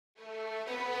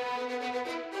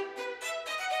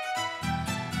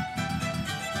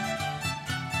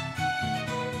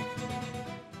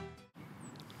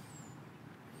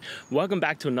Welcome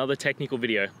back to another technical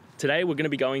video. Today we're going to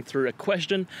be going through a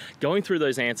question, going through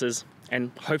those answers,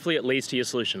 and hopefully it leads to your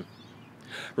solution.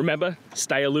 Remember,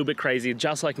 stay a little bit crazy,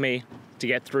 just like me, to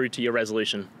get through to your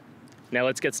resolution. Now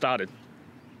let's get started.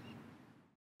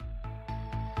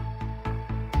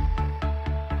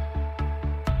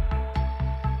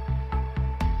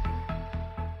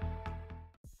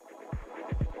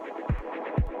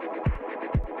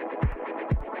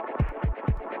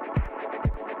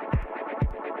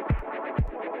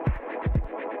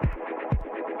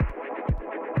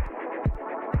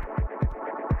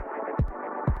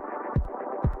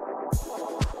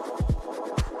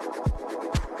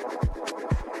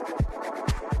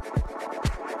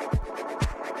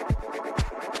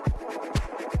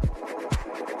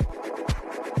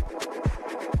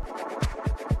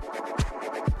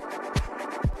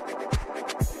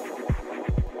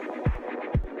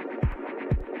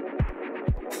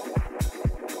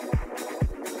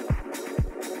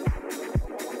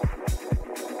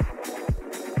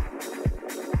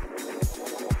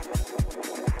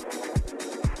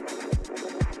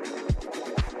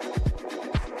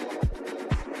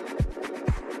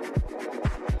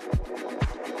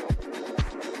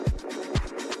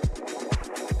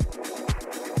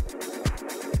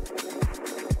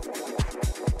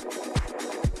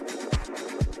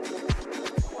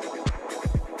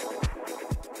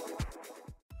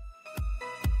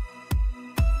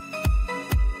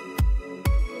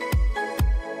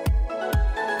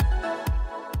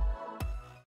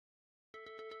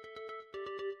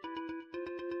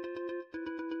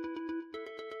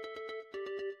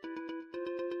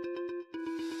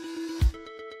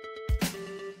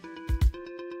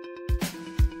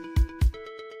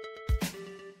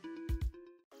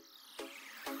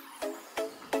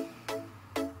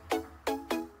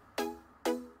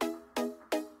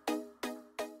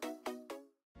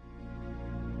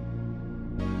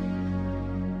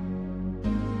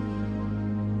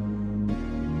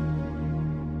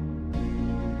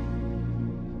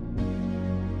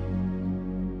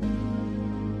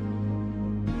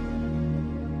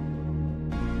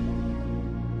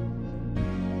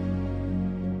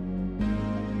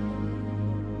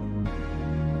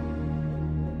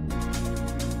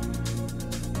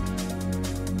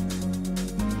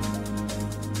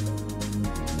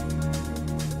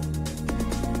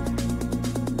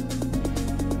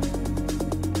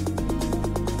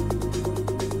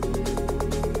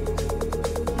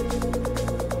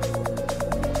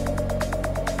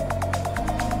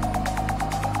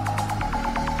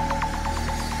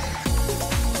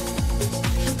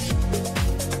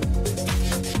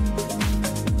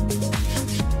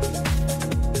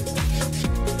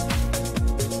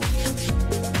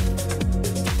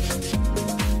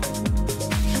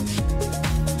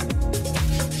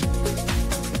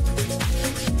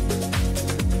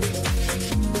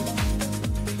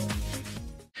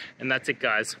 And that's it,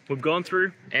 guys. We've gone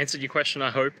through, answered your question, I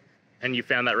hope, and you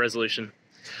found that resolution.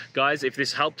 Guys, if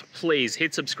this helped, please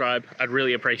hit subscribe. I'd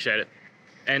really appreciate it.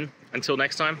 And until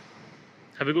next time,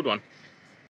 have a good one.